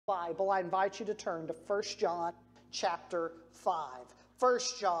Bible, I invite you to turn to 1 John chapter 5. 1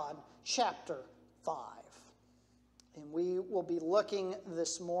 John chapter 5. And we will be looking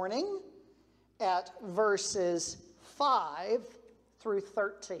this morning at verses 5 through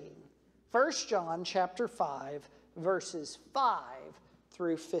 13. 1 John chapter 5, verses 5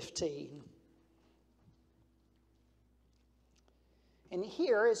 through 15. And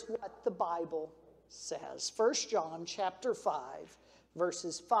here is what the Bible says. 1 John chapter 5,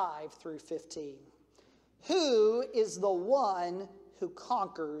 verses 5 through 15. Who is the one who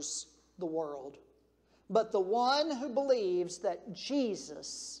conquers the world, but the one who believes that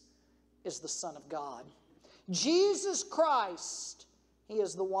Jesus is the Son of God? Jesus Christ, He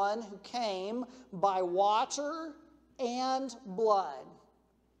is the one who came by water and blood.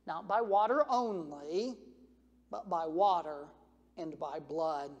 Not by water only, but by water and by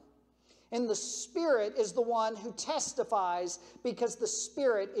blood. And the Spirit is the one who testifies, because the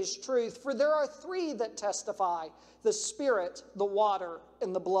Spirit is truth. For there are three that testify: the Spirit, the water,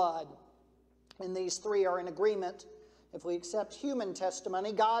 and the blood. And these three are in agreement. If we accept human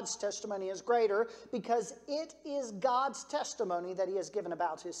testimony, God's testimony is greater, because it is God's testimony that He has given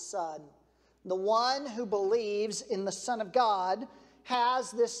about His Son. The one who believes in the Son of God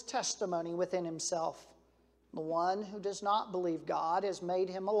has this testimony within himself. The one who does not believe God has made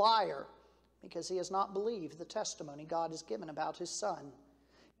him a liar, because he has not believed the testimony God has given about His Son.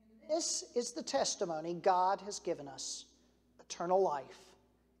 This is the testimony God has given us: eternal life.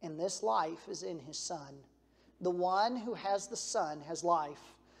 And this life is in His Son. The one who has the Son has life.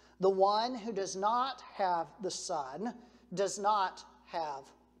 The one who does not have the Son does not have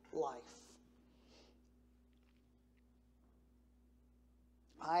life.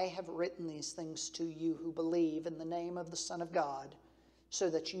 I have written these things to you who believe in the name of the Son of God, so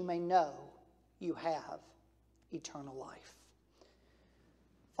that you may know you have eternal life.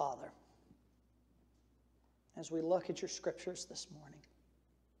 Father, as we look at your scriptures this morning,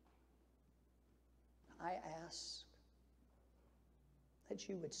 I ask that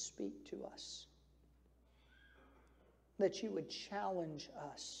you would speak to us, that you would challenge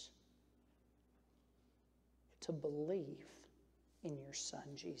us to believe in your Son,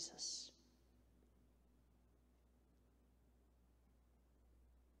 Jesus.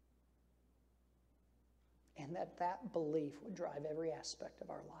 And that belief would drive every aspect of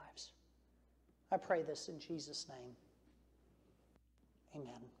our lives. I pray this in Jesus' name.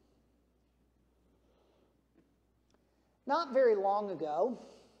 Amen. Not very long ago,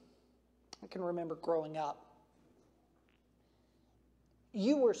 I can remember growing up,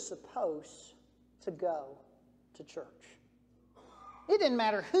 you were supposed to go to church. It didn't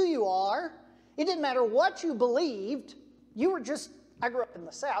matter who you are. It didn't matter what you believed. You were just, I grew up in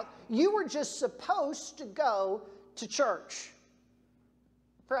the South, you were just supposed to go to church.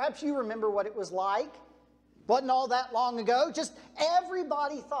 Perhaps you remember what it was like. Wasn't all that long ago. Just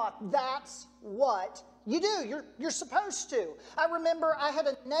everybody thought that's what you do. You're supposed to. I remember I had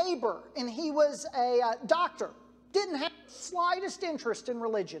a neighbor, and he was a doctor. Didn't have the slightest interest in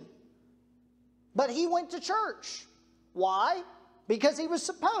religion. But he went to church. Why? Because he was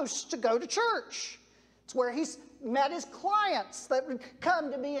supposed to go to church. It's where he met his clients that would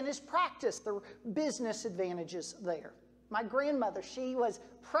come to be in his practice. There were business advantages there. My grandmother, she was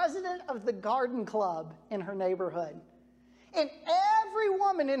president of the garden club in her neighborhood. And every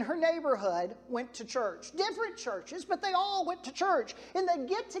woman in her neighborhood went to church. Different churches, but they all went to church. And they'd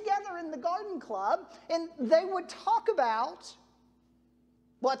get together in the garden club, and they would talk about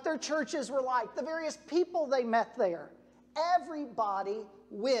what their churches were like, the various people they met there. Everybody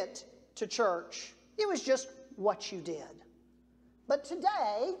went to church. It was just what you did. But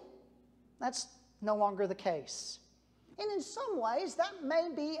today, that's no longer the case. And in some ways, that may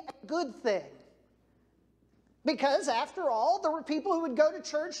be a good thing. Because after all, there were people who would go to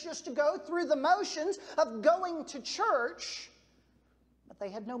church just to go through the motions of going to church, but they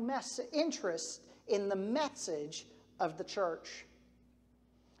had no interest in the message of the church.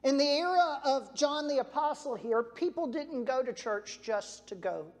 In the era of John the Apostle here, people didn't go to church just to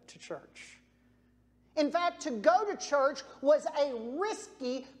go to church. In fact, to go to church was a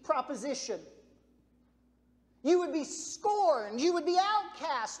risky proposition. You would be scorned. You would be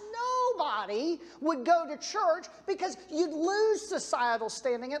outcast. Nobody would go to church because you'd lose societal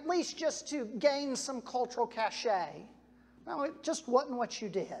standing, at least just to gain some cultural cachet. No, it just wasn't what you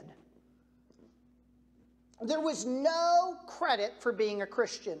did. There was no credit for being a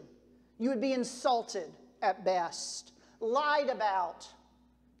Christian. You would be insulted at best, lied about.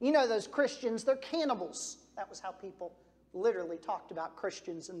 You know those Christians, they're cannibals. That was how people literally talked about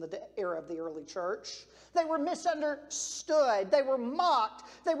Christians in the era of the early church. They were misunderstood. They were mocked.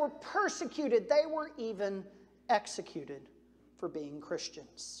 They were persecuted. They were even executed for being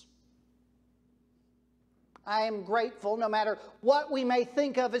Christians. I am grateful, no matter what we may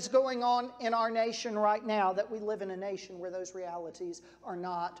think of is going on in our nation right now, that we live in a nation where those realities are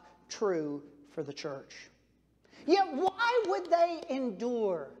not true for the church. Yet why would they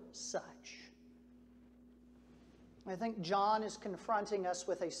endure such? I think John is confronting us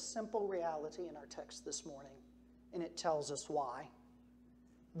with a simple reality in our text this morning, and it tells us why.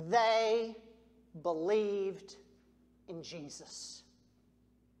 They believed in Jesus.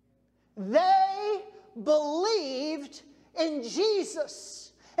 They believed in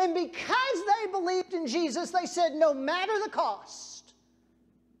Jesus. And because they believed in Jesus, they said, no matter the cost,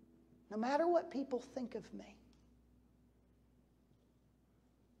 no matter what people think of me,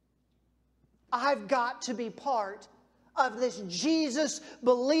 I've got to be part of this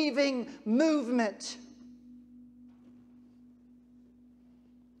Jesus-believing movement.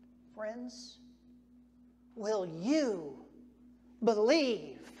 Friends, will you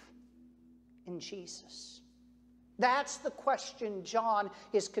believe in Jesus? That's the question John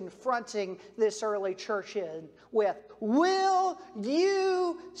is confronting this early church with. Will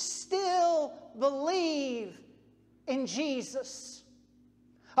you still believe in Jesus?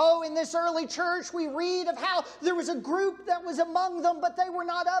 Oh, in this early church, we read of how there was a group that was among them, but they were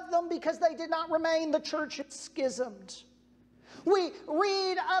not of them because they did not remain. The church had schismed. We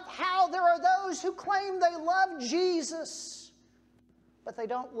read of how there are those who claim they love Jesus, but they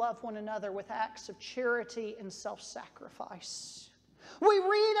don't love one another with acts of charity and self-sacrifice. We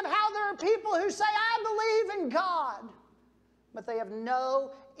read of how there are people who say, I believe in God, but they have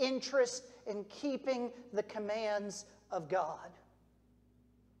no interest in keeping the commands of God.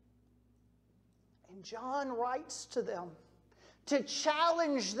 And John writes to them to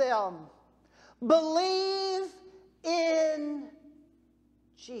challenge them. Believe in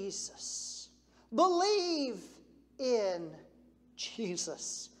Jesus. Believe in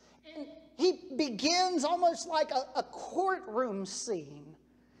Jesus. And he begins almost like a courtroom scene.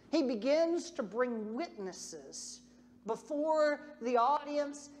 He begins to bring witnesses before the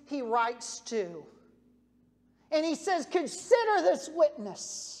audience he writes to. And he says, consider this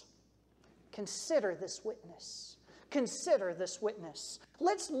witness. Consider this witness. Consider this witness.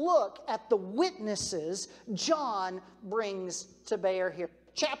 Let's look at the witnesses John brings to bear here.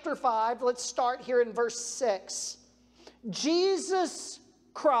 Chapter 5, let's start here in verse 6. Jesus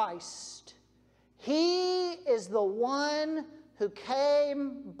Christ, He is the one who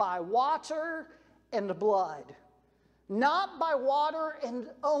came by water and blood. Not by water and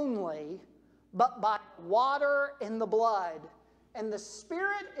only, but by water and the blood. And the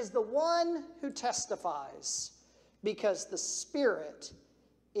Spirit is the one who testifies, because the Spirit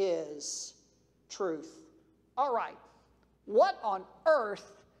is truth. All right, what on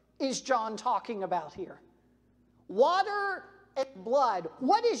earth is John talking about here? Water and blood.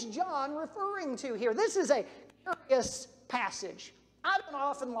 What is John referring to here? This is a curious passage. I don't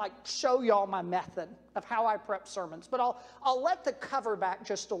often show y'all my method of how I prep sermons, but I'll let the cover back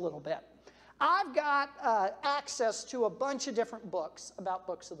just a little bit. I've got access to a bunch of different books about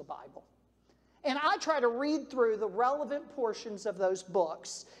books of the Bible. And I try to read through the relevant portions of those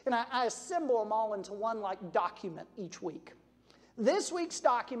books, and I assemble them all into one document each week. This week's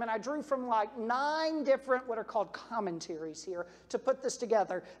document, I drew from 9 different what are called commentaries here to put this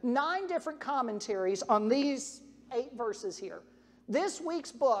together. 9 different commentaries on these 8 verses here. This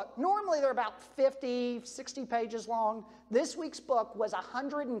week's book, normally they're about 50, 60 pages long. This week's book was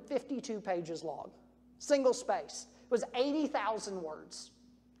 152 pages long, single-spaced. It was 80,000 words.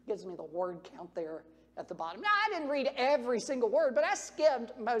 Gives me the word count there at the bottom. Now, I didn't read every single word, but I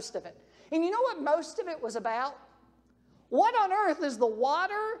skimmed most of it. And you know what most of it was about? What on earth is the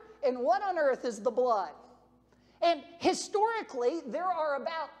water and what on earth is the blood? And historically, there are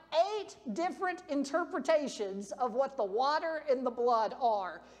about 8 different interpretations of what the water and the blood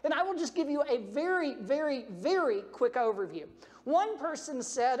are. And I will just give you a very, very, very quick overview. One person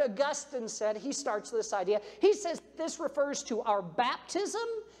said, Augustine said, he starts this idea, he says this refers to our baptism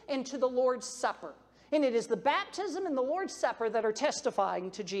and to the Lord's Supper. And it is the baptism and the Lord's Supper that are testifying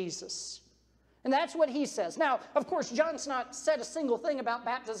to Jesus. And that's what he says. Now, of course, John's not said a single thing about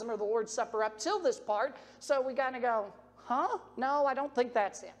baptism or the Lord's Supper up till this part, so we kind of go, huh? No, I don't think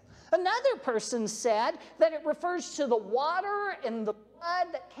that's it. Another person said that it refers to the water and the blood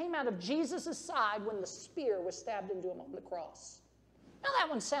that came out of Jesus' side when the spear was stabbed into him on the cross. Now, that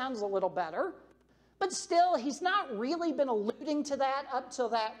one sounds a little better. But still, he's not really been alluding to that up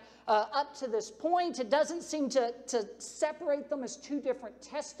to this point. It doesn't seem to separate them as two different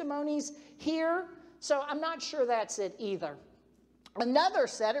testimonies here. So I'm not sure that's it either. Another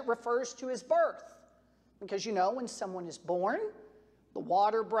said it refers to his birth. Because when someone is born, the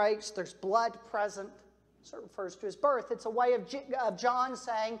water breaks, there's blood present. So it refers to his birth. It's a way of John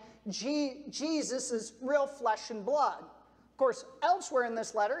saying Jesus is real flesh and blood. Of course, elsewhere in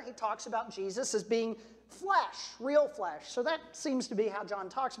this letter, he talks about Jesus as being flesh, real flesh. So that seems to be how John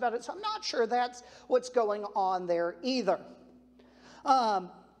talks about it. So I'm not sure that's what's going on there either.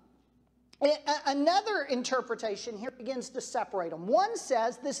 Another interpretation here begins to separate them. One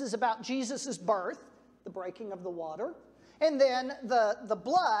says this is about Jesus' birth, the breaking of the water. And then the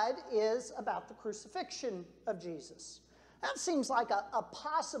blood is about the crucifixion of Jesus. That seems like a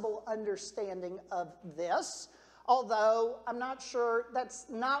possible understanding of this, although I'm not sure that's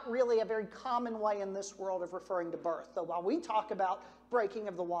not really a very common way in this world of referring to birth. Though while we talk about breaking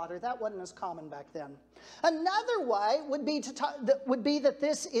of the water, that wasn't as common back then. Another way would be that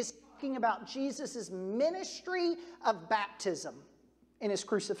this is talking about Jesus' ministry of baptism in his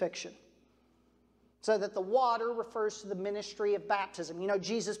crucifixion. So that the water refers to the ministry of baptism.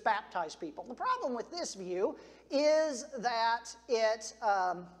 Jesus baptized people. The problem with this view is that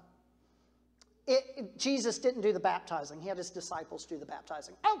Jesus didn't do the baptizing. He had his disciples do the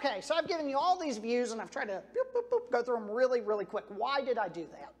baptizing. Okay, so I've given you all these views, and I've tried to go through them really, really quick. Why did I do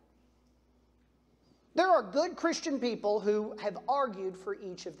that? There are good Christian people who have argued for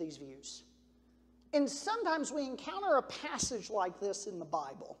each of these views. And sometimes we encounter a passage like this in the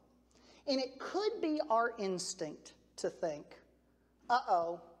Bible, and it could be our instinct to think,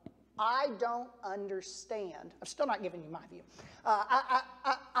 I don't understand. I'm still not giving you my view.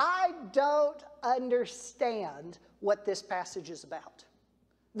 I don't understand what this passage is about.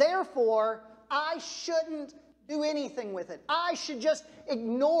 Therefore, I shouldn't do anything with it. I should just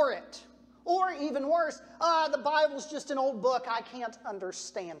ignore it. Or even worse, the Bible's just an old book. I can't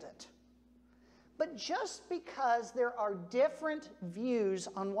understand it. But just because there are different views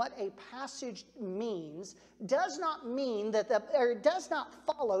on what a passage means does not mean it does not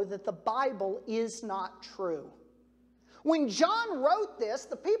follow that the Bible is not true. When John wrote this,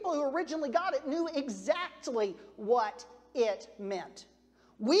 the people who originally got it knew exactly what it meant.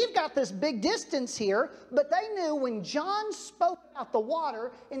 We've got this big distance here, but they knew when John spoke about the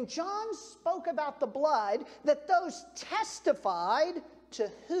water and John spoke about the blood, that those testified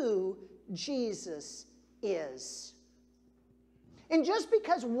to who Jesus is. And just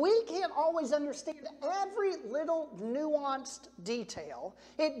because we can't always understand every little nuanced detail,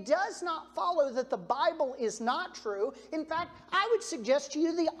 it does not follow that the Bible is not true. In fact, I would suggest to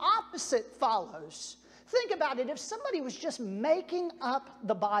you the opposite follows. Think about it. If somebody was just making up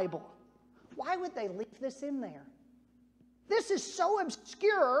the Bible, why would they leave this in there? This is so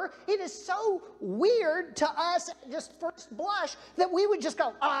obscure, it is so weird to us at just first blush that we would just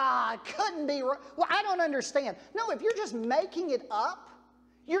go, it couldn't be right. Well, I don't understand. No, if you're just making it up,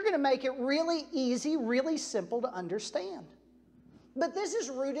 you're going to make it really easy, really simple to understand. But this is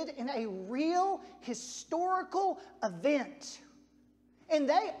rooted in a real historical event. And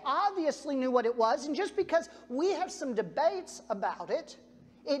they obviously knew what it was, and just because we have some debates about it,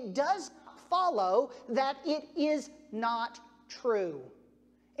 it does not follow that it is not true.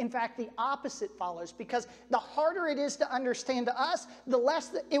 In fact, the opposite follows, because the harder it is to understand to us, the less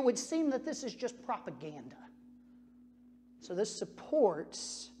that it would seem that this is just propaganda. So this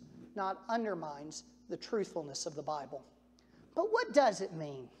supports, not undermines, the truthfulness of the Bible. But what does it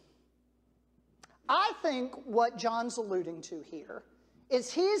mean? I think what John's alluding to here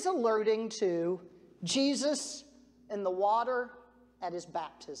is he's alluding to Jesus in the water at his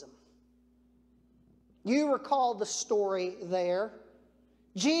baptism. You recall the story there.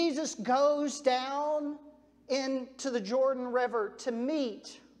 Jesus goes down into the Jordan River to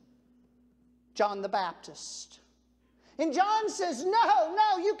meet John the Baptist. And John says,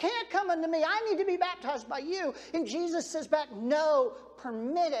 no, you can't come unto me. I need to be baptized by you. And Jesus says back, no,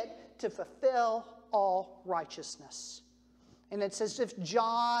 permit it to fulfill all righteousness. And it's as if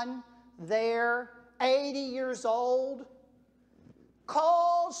John, there, 80 years old,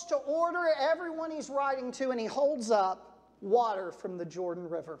 calls to order everyone he's writing to, and he holds up water from the Jordan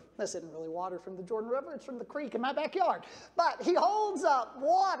River. This isn't really water from the Jordan River, it's from the creek in my backyard. But he holds up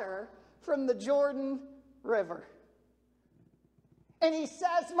water from the Jordan River. And he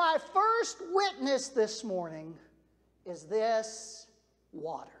says, my first witness this morning is this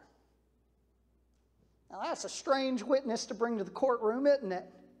water. Now that's a strange witness to bring to the courtroom, isn't it?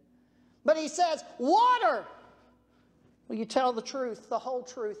 But he says, water. Will you tell the truth, the whole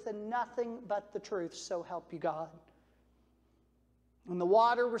truth, and nothing but the truth, so help you God? And the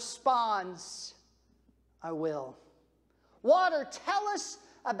water responds, I will. Water, tell us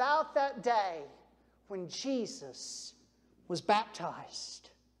about that day when Jesus was baptized.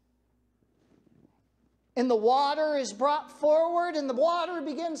 And the water is brought forward, and the water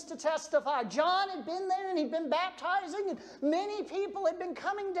begins to testify. John had been there, and he'd been baptizing, and many people had been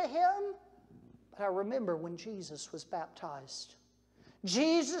coming to him. But I remember when Jesus was baptized.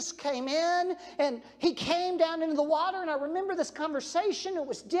 Jesus came in, and he came down into the water, and I remember this conversation. It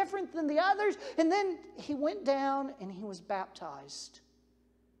was different than the others. And then he went down, and he was baptized.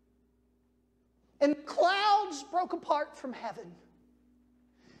 And clouds broke apart from heaven.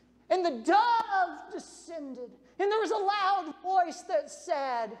 And the dove descended. And there was a loud voice that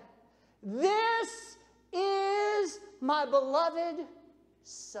said, "This is my beloved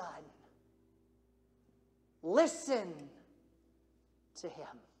Son. Listen to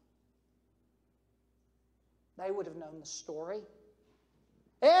him." They would have known the story.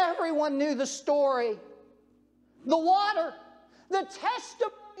 Everyone knew the story. The water, the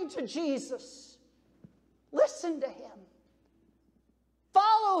testimony to Jesus. Listen to him.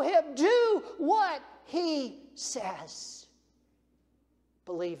 Follow him. Do what he says.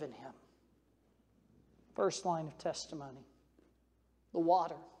 Believe in him. First line of testimony. The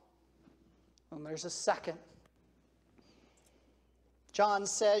water. And there's a second. John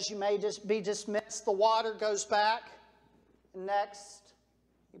says you may just be dismissed. The water goes back. And next,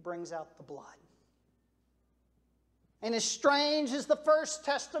 he brings out the blood. And as strange as the first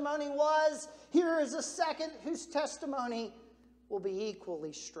testimony was, here is a second whose testimony will be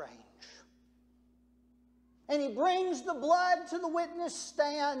equally strange. And he brings the blood to the witness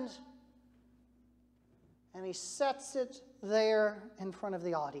stand, and he sets it there in front of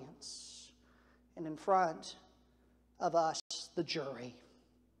the audience and in front of us, the jury.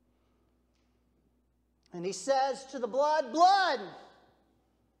 And he says to the blood, "Blood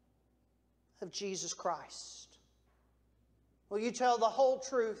of Jesus Christ, will you tell the whole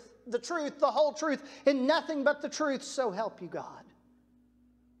truth, the whole truth, and nothing but the truth, so help you God?"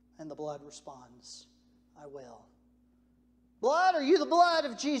 And the blood responds, "I will." Blood, are you the blood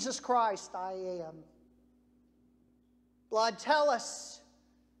of Jesus Christ? I am. Blood, tell us.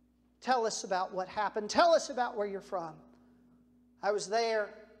 Tell us about what happened. Tell us about where you're from. I was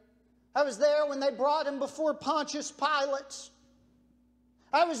there. I was there when they brought him before Pontius Pilate.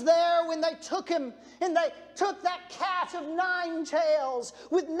 I was there when they took him, and they took that cat of 9 tails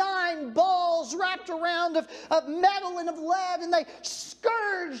with 9 balls wrapped around of metal and of lead, and they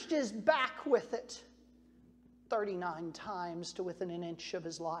scourged his back with it 39 times to within an inch of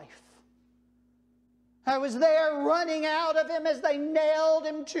his life. I was there running out of him as they nailed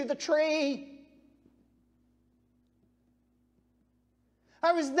him to the tree.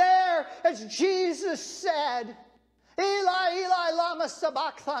 I was there as Jesus said, "Eli, Eli, lama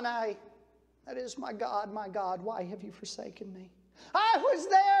sabachthani." That is, my God, why have you forsaken me? I was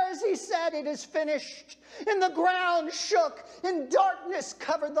there as he said, "It is finished." And the ground shook, and darkness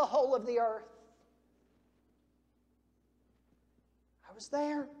covered the whole of the earth. I was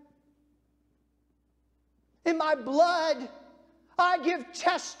there. In my blood, I give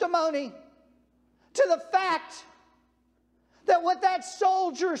testimony to the fact that what that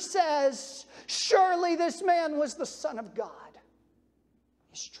soldier says, "Surely this man was the Son of God,"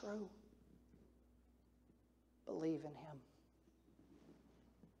 is true. Believe in him.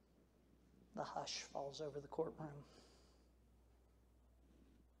 The hush falls over the courtroom.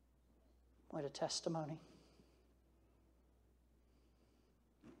 What a testimony.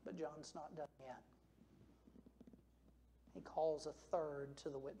 But John's not done yet. He calls a third to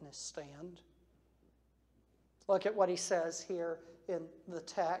the witness stand. Look at what he says here in the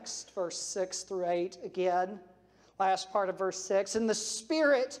text, verse 6 through 8 again. Last part of verse 6. "And the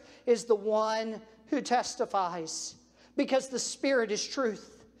Spirit is the one who testifies, because the Spirit is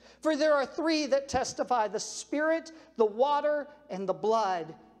truth. For there are 3 that testify, the Spirit, the water, and the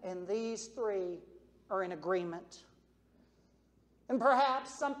blood. And these 3 are in agreement." And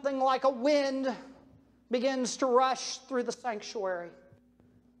perhaps something like a wind begins to rush through the sanctuary.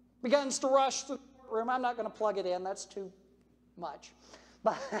 Begins to rush through the room. I'm not going to plug it in. That's too much.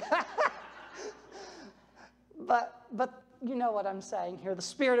 But you know what I'm saying here. The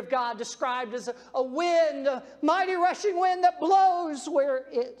Spirit of God described as a wind, a mighty rushing wind that blows where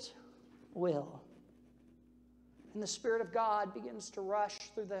it will. And the Spirit of God begins to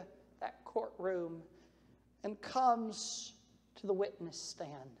rush through that courtroom and comes to the witness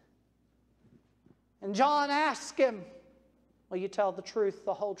stand. And John asks him, Will you tell the truth,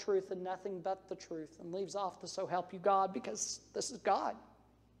 the whole truth, and nothing but the truth? And leaves off the so help you God, because this is God.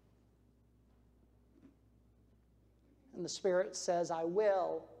 And the Spirit says, I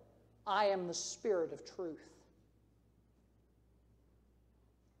will. I am the Spirit of truth.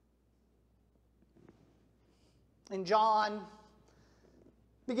 And John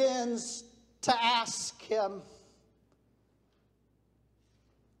begins to ask him,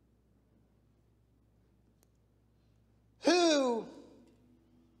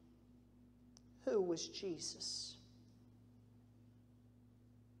 Who was Jesus?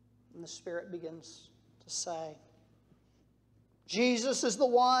 And the Spirit begins to say, Jesus is the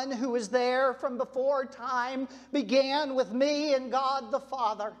one who was there from before time began with me and God the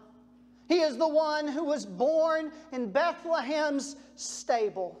Father. He is the one who was born in Bethlehem's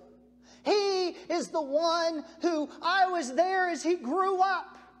stable. He is the one who I was there as he grew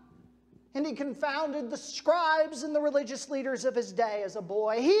up. And he confounded the scribes and the religious leaders of his day as a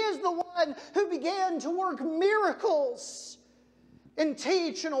boy. He is the one who began to work miracles and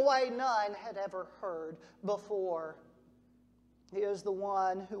teach in a way none had ever heard before. He is the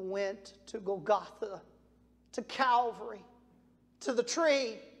one who went to Golgotha, to Calvary, to the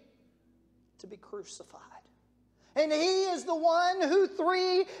tree, to be crucified. And he is the one who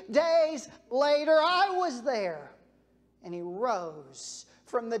 3 days later, I was there, and he rose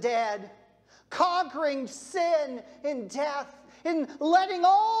from the dead, conquering sin and death, and letting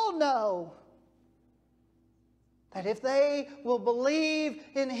all know that if they will believe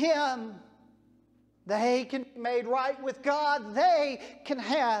in him, they can be made right with God. They can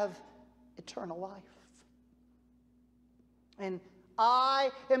have eternal life. And I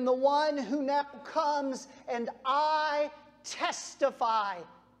am the one who now comes and I testify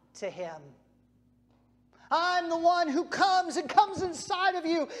to him. I'm the one who comes and comes inside of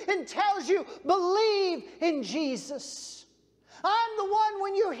you and tells you, believe in Jesus. I'm the one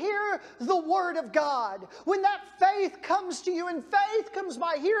when you hear the Word of God, when that faith comes to you, and faith comes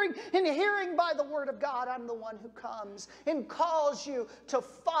by hearing, and hearing by the Word of God, I'm the one who comes and calls you to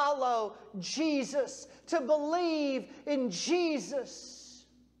follow Jesus, to believe in Jesus.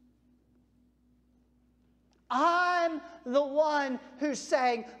 I'm the one who's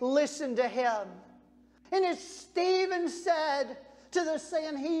saying, listen to him. And as Stephen said to the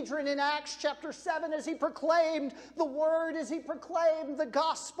Sanhedrin in Acts chapter 7, as he proclaimed the word, as he proclaimed the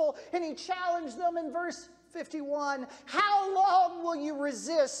gospel, and he challenged them in verse 51, how long will you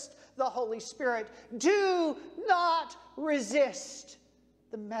resist the Holy Spirit? Do not resist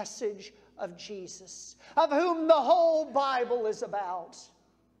the message of Jesus, of whom the whole Bible is about,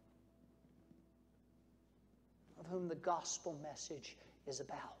 of whom the gospel message is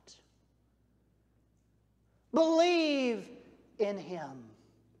about. Believe in him.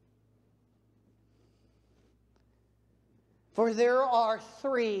 For there are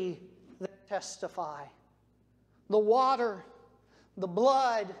 3 that testify: the water, the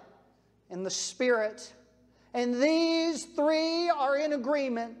blood, and the Spirit. And these 3 are in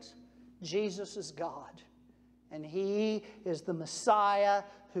agreement. Jesus is God, and he is the Messiah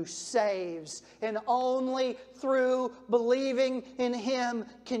who saves. And only through believing in him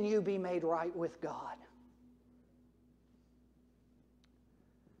can you be made right with God.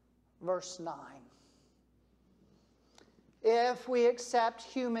 Verse 9. If we accept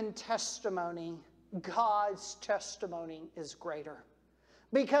human testimony, God's testimony is greater,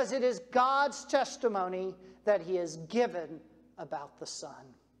 because it is God's testimony that he has given about the Son.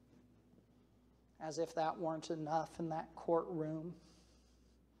 As if that weren't enough in that courtroom,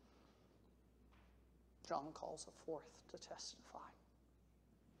 John calls a fourth to testify.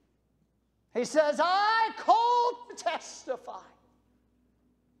 He says, I call to testify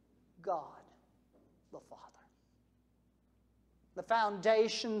God the Father. The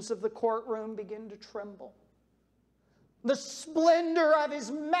foundations of the courtroom begin to tremble. The splendor of his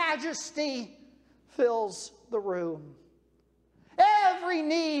majesty fills the room. Every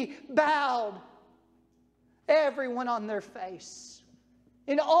knee bowed, everyone on their face,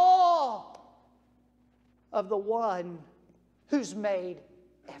 in awe of the one who's made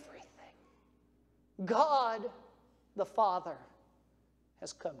everything. God the Father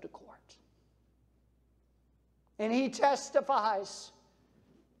has come to court. And he testifies.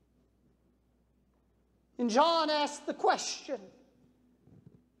 And John asks the question,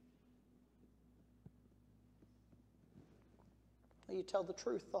 will you tell the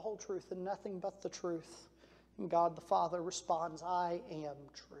truth, the whole truth, and nothing but the truth? And God the Father responds, I am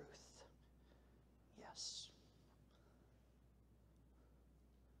truth. Yes.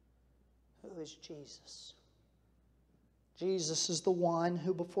 Who is Jesus? Jesus is the one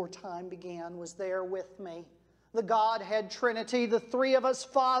who before time began was there with me, The Godhead Trinity, the three of us,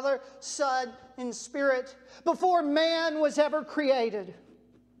 Father, Son, and Spirit, before man was ever created.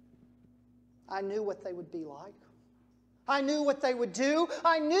 I knew what they would be like. I knew what they would do.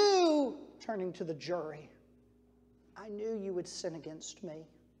 I knew, turning to the jury, I knew you would sin against me.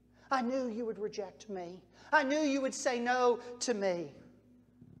 I knew you would reject me. I knew you would say no to me.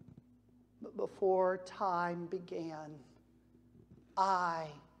 But before time began, I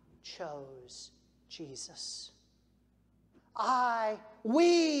chose Jesus.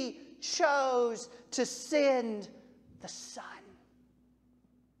 We chose to send the Son.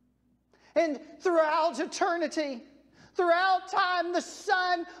 And throughout eternity, throughout time, the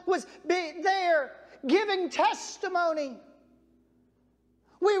Son was there giving testimony.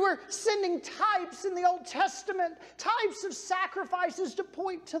 We were sending types in the Old Testament, types of sacrifices to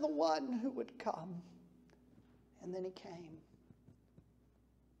point to the one who would come. And then He came.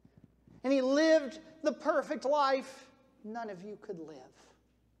 And He lived the perfect life none of you could live.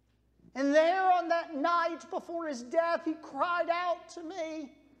 And there on that night before His death, He cried out to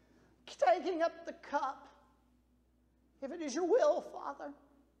me, taking up the cup. If it is your will, Father,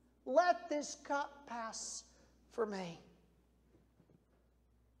 let this cup pass for me.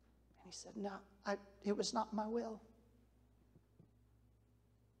 And He said, no, it was not my will.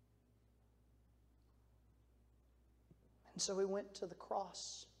 And so He went to the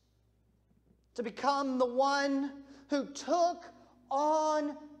cross to become the one who took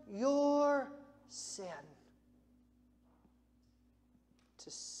on your sin to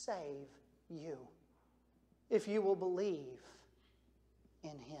save you, if you will believe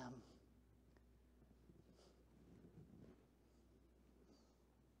in Him.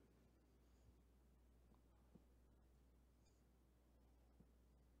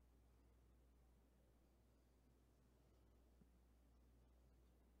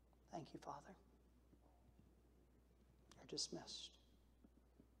 Thank you, Father. You're dismissed.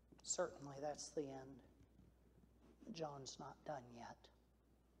 Certainly that's the end. But John's not done yet.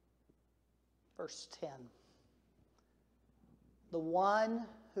 Verse 10. The one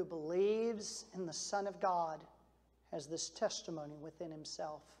who believes in the Son of God has this testimony within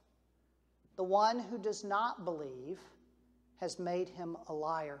himself. The one who does not believe has made him a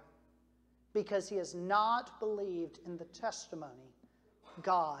liar, because he has not believed in the testimony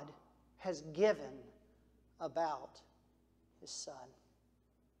God has given about His Son.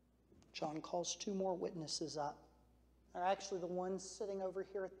 John calls two more witnesses up. They're actually the ones sitting over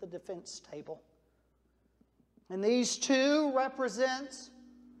here at the defense table. And these two represent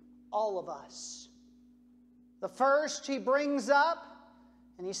all of us. The first he brings up,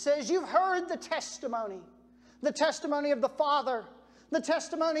 and he says, you've heard the testimony of the Father, the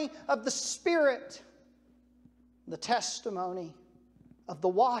testimony of the Spirit, the testimony of the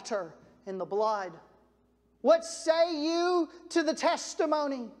water and the blood. What say you to the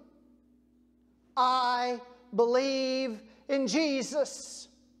testimony? I believe in Jesus.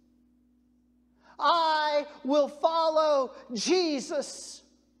 I will follow Jesus,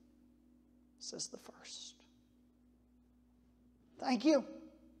 says the first. Thank you.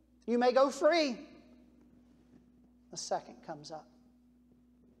 You may go free. The second comes up.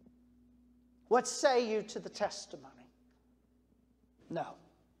 What say you to the testimony? No.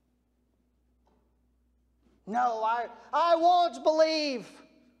 No, I won't believe.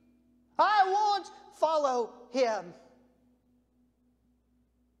 I won't follow Him.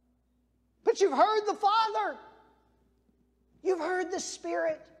 But you've heard the Father. You've heard the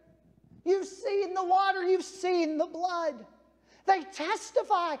Spirit. You've seen the water. You've seen the blood. They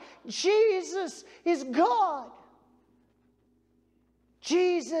testify Jesus is God.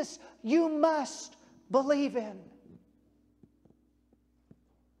 Jesus, you must believe in.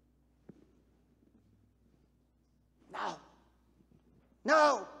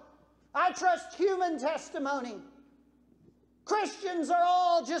 No, I trust human testimony. Christians are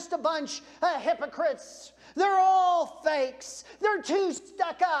all just a bunch of hypocrites. They're all fakes. They're too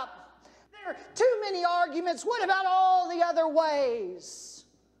stuck up. There are too many arguments. What about all the other ways?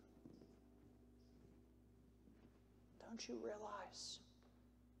 Don't you realize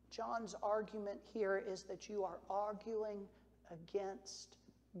John's argument here is that you are arguing against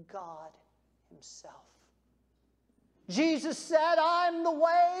God Himself. Jesus said, I'm the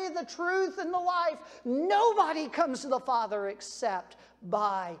way, the truth, and the life. Nobody comes to the Father except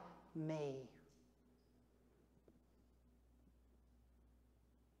by me.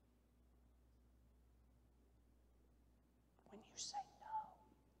 When you say no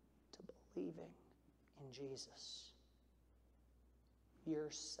to believing in Jesus,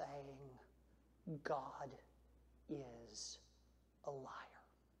 you're saying God is a liar.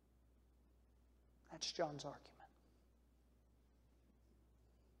 That's John's argument.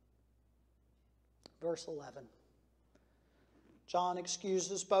 Verse 11. John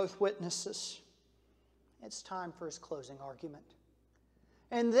excuses both witnesses. It's time for his closing argument.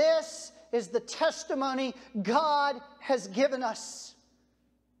 And this is the testimony God has given us: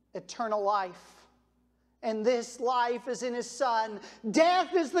 eternal life. And this life is in His Son.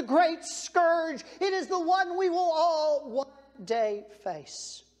 Death is the great scourge. It is the one we will all one day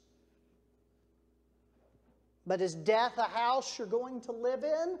face. But is death a house you're going to live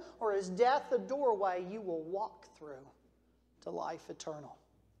in, or is death a doorway you will walk through to life eternal?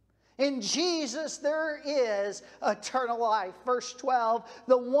 In Jesus there is eternal life. Verse 12,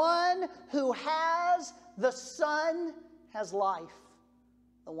 the one who has the Son has life.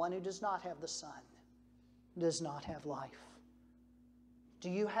 The one who does not have the Son does not have life. Do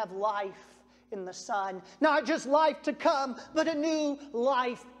you have life in the Son? Not just life to come, but a new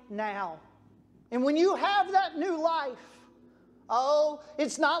life now. And when you have that new life, oh,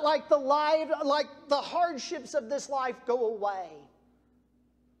 it's not like the hardships of this life go away,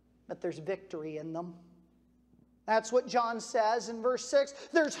 but there's victory in them. That's what John says in verse 6.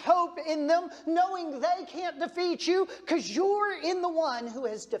 There's hope in them, knowing they can't defeat you because you're in the one who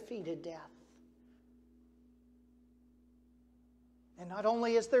has defeated death. And not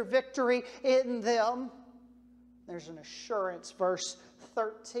only is there victory in them, there's an assurance, verse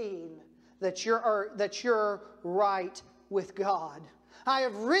 13, that you're right with God. I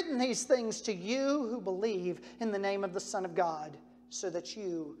have written these things to you who believe in the name of the Son of God, so that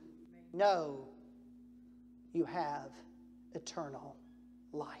you may know you have eternal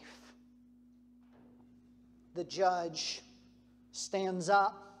life. The judge stands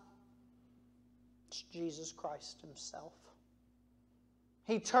up. It's Jesus Christ Himself.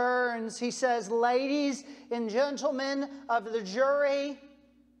 He turns, he says, ladies and gentlemen of the jury,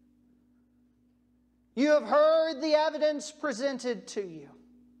 you have heard the evidence presented to you.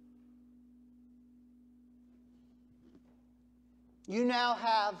 You now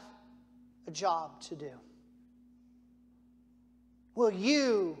have a job to do. Will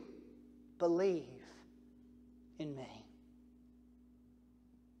you believe in me?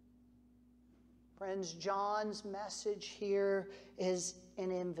 Friends, John's message here is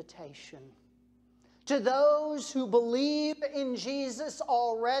an invitation. To those who believe in Jesus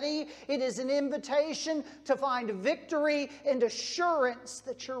already, it is an invitation to find victory and assurance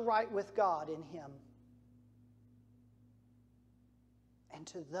that you're right with God in Him. And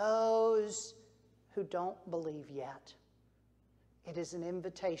to those who don't believe yet, it is an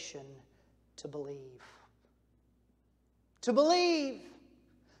invitation to believe. To believe.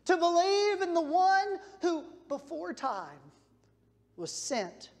 To believe in the one who, before time, was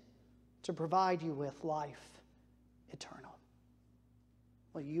sent to provide you with life eternal.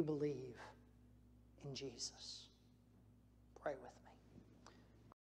 Will you believe in Jesus? Pray with me.